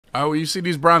All right, when you see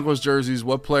these Broncos jerseys,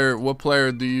 what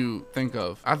player do you think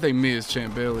of? I think me is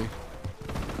Champ Bailey.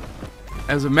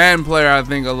 As a Madden player, I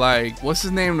think of like, what's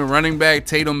his name, the running back,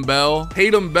 Tatum Bell.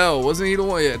 Tatum Bell, wasn't he the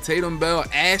one? Yeah, Tatum Bell,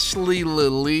 Ashley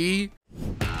Lilly.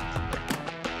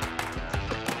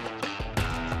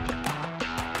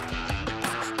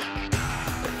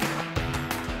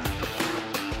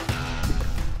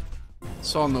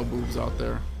 Saw no boobs out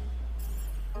there.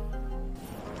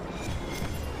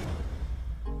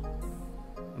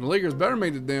 The Lakers better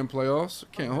make the damn playoffs.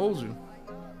 Can't hold you.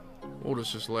 Oh,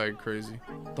 this just lagged crazy.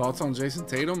 Thoughts on Jason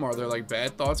Tatum? Are there like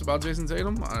bad thoughts about Jason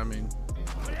Tatum? I mean,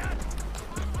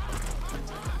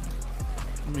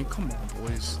 come on,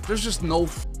 boys. There's just no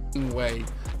f***ing way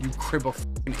you crib a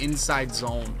f***ing inside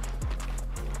zone.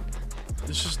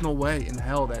 There's just no way in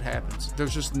hell that happens.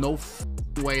 There's just no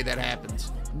f***ing way that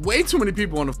happens. Way too many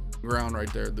people on the f***ing ground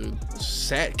right there, dude. It's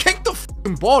sad. Kick the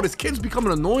f***ing ball. This kid's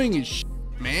becoming annoying as shit,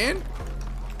 man.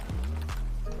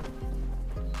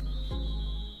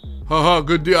 Haha,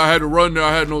 good deal. I had to run there.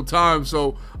 I had no time,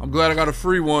 so I'm glad I got a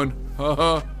free one.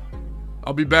 Haha.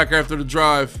 I'll be back after the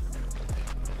drive.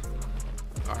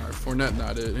 All right, Fournette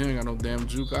not it. He ain't got no damn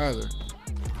juke either.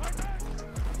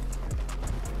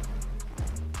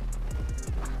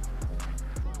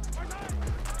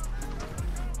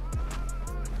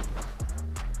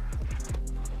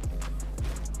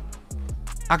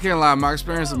 I can't lie. My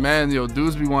experience with Madden, yo,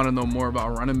 dudes be want to know more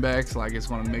about running backs. Like it's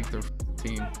going to make their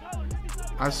team.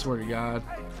 I swear to God.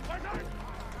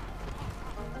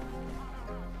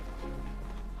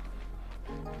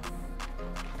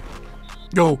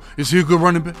 Yo, is he a good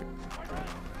running back?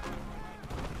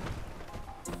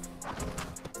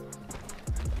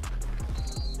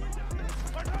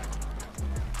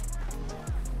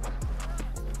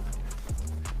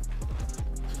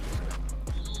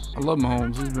 I love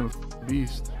Mahomes. He's been a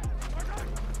beast.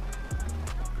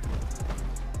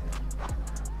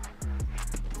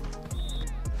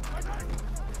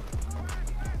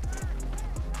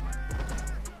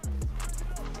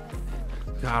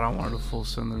 God, I wanted a full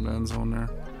send in the end zone there.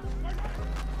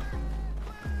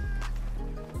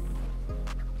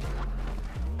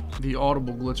 The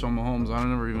audible glitch on Mahomes, I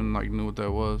never even like knew what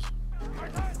that was.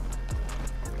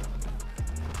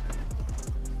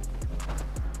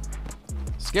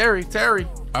 Scary, Terry.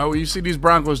 All right, when you see these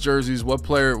Broncos jerseys, what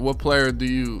player do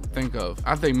you think of?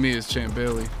 I think me is Champ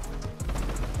Bailey.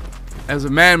 As a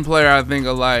Madden player, I think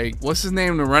of like, what's his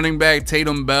name, the running back,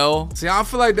 Tatum Bell. See, I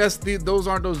feel like those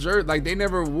aren't those jerseys. Like they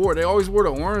always wore the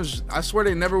orange. I swear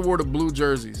they never wore the blue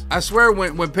jerseys. I swear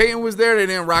when Peyton was there, they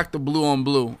didn't rock the blue on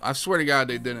blue. I swear to God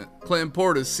they didn't. Clinton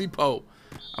Porter, C-Po.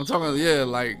 I'm talking, yeah,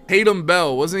 like Tatum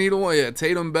Bell. Wasn't he the one? Yeah,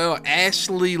 Tatum Bell,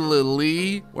 Ashley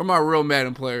Lilly. Where my real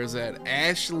Madden players at?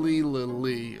 Ashley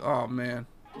Lilly. Oh, man.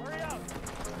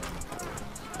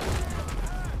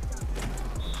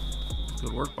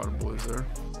 Good work by the boys there.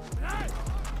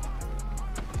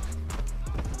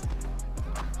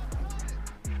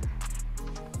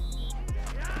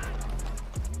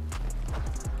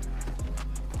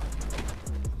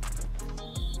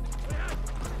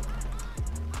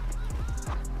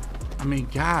 I mean,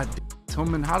 God,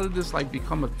 Tillman, how did this like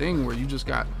become a thing where you just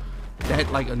got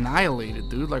that like annihilated,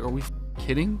 dude? Like, are we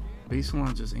kidding?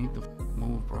 Baseline just ain't the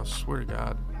move, bro. I swear to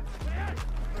God.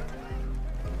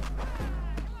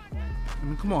 I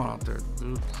mean, come on out there,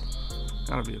 dude.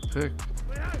 Gotta be a pick.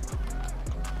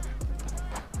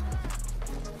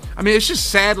 I mean, it's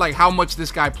just sad, like, how much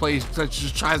this guy plays,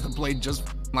 just tries to play just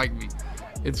like me.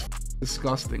 It's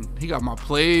disgusting. He got my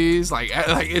plays, like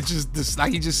it's just this,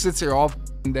 like he just sits here all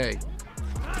day.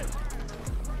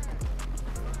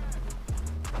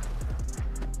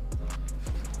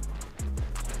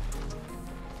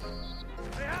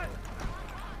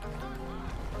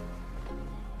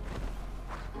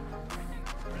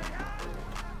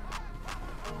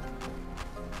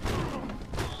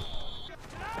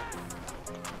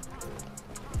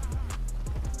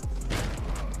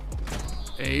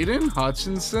 Aiden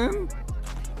Hutchinson?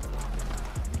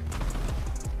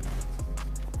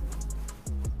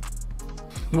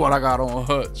 What I got on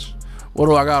Hutch? What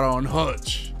do I got on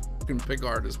Hutch? Fucking pick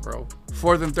artist, bro.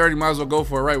 4th and 30, might as well go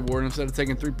for it, right, Ward? Instead of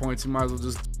taking 3 points, you might as well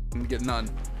just get none.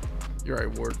 You're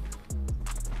right, Ward.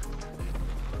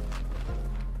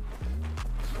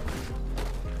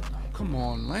 Come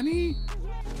on, Lenny.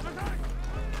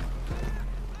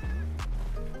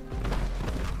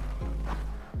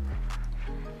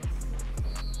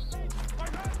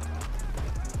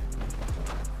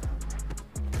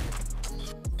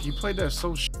 You played that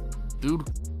so dude.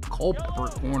 Culpepper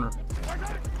corner.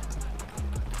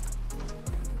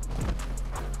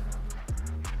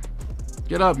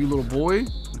 Get up, you little boy.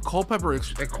 Culpepper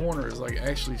at corner is like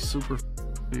actually super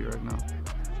right now.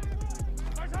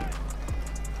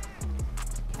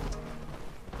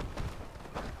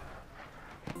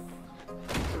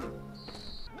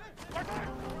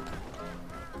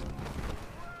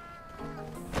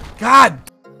 God,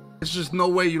 there's just no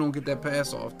way you don't get that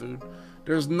pass off, dude.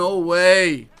 There's no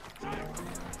way.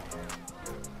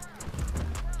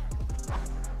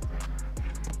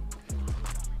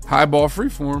 High ball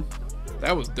freeform.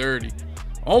 That was dirty.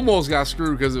 Almost got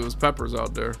screwed because it was Peppers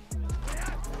out there.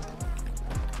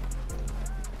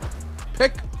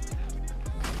 Pick.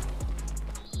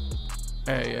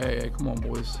 Hey, come on,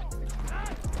 boys.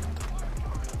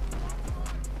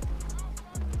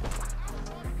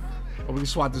 Oh, we can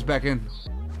swat this back in.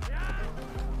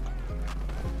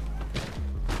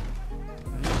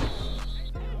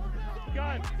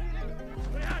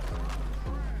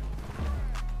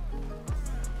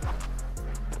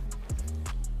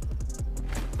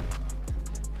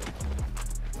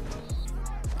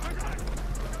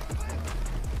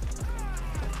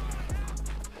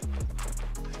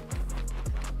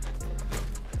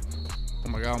 Oh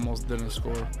my God, almost didn't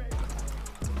score.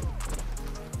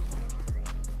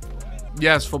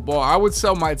 Yes, football. I would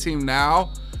sell my team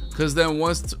now, because then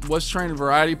once training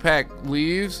variety pack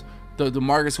leaves, the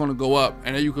market's going to go up,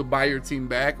 and then you could buy your team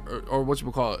back, or what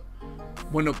you call it.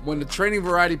 When the training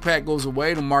variety pack goes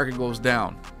away, the market goes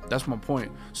down. That's my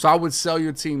point. So I would sell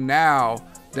your team now.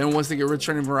 Then once they get rid of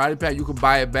training variety pack, you could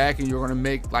buy it back, and you're going to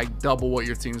make like double what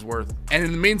your team's worth. And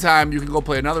in the meantime, you can go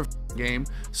play another game,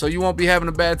 so you won't be having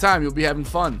a bad time. You'll be having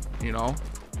fun, you know.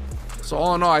 So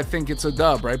all in all, I think it's a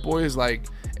dub, right, boys? Like,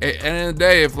 at the end of the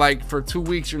day, if like for 2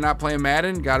 weeks you're not playing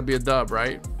Madden, gotta be a dub,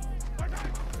 right?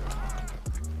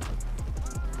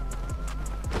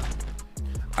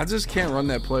 I just can't run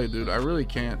that play, dude. I really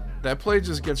can't. That play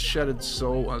just gets shedded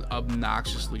so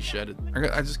obnoxiously shedded.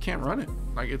 I just can't run it.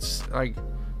 Like, it's like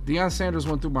Deion Sanders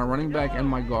went through my running back and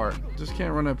my guard. Just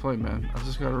can't run that play, man. I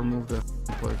just gotta remove that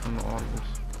play from the audibles.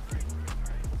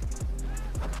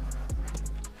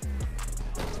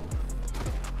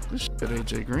 This shit,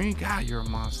 AJ Green. God, you're a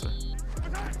monster.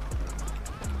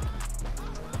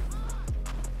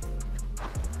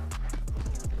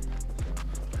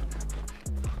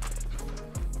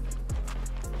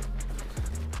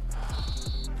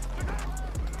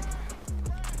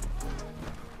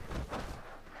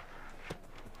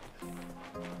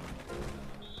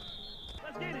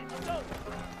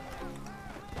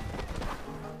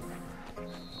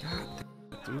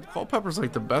 Dude, Culpepper's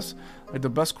like the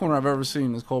best corner I've ever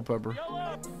seen is Culpepper.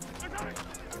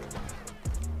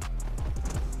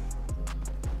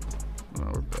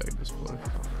 No, we're bagged this play.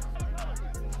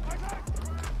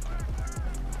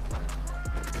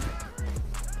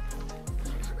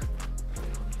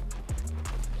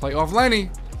 Play off Lenny.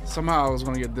 Somehow I was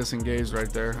gonna get disengaged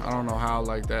right there. I don't know how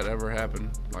like that ever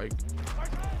happened. Like,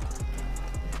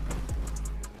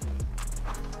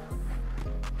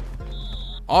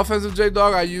 offensive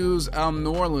J-Dog, I use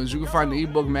New Orleans. You can find the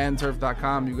ebook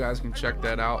MaddenTurf.com. You guys can check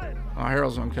that out. Oh,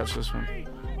 Harold's gonna catch this one.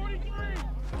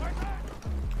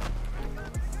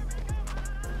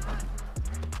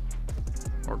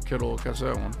 Or Kittle will catch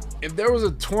that one. If there was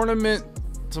a tournament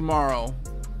tomorrow,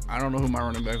 I don't know who my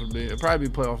running back would be. It'd probably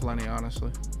be playoff Lenny,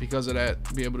 honestly. Because of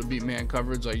that, be able to beat man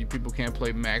coverage. Like, people can't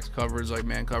play max coverage, like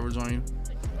man coverage on you.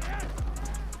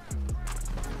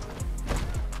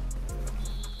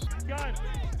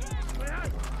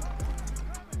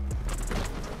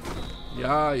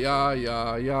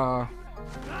 Yeah.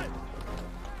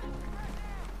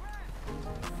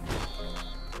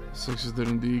 Sixers did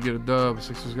indeed get a dub.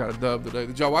 Sixers got a dub today.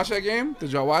 Did y'all watch that game?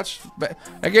 Did y'all watch?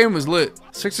 That game was lit.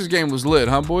 Sixers game was lit,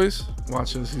 huh, boys?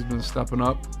 Watch this. He's been stepping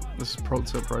up. This is pro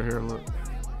tip right here. Look.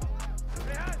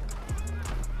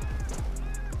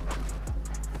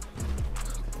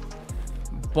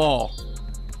 Ball.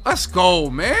 Let's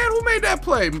go, man. Who made that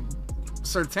play?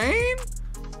 Certain?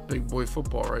 Big boy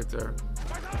football right there.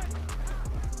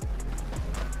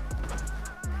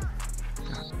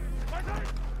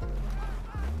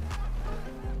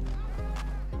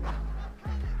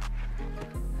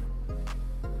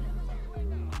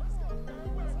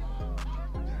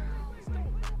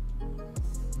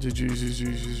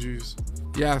 GG's.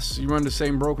 Yes, you run the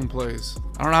same broken plays.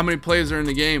 I don't know how many plays are in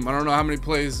the game. I don't know how many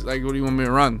plays, like, what do you want me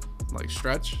to run? Like,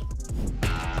 stretch?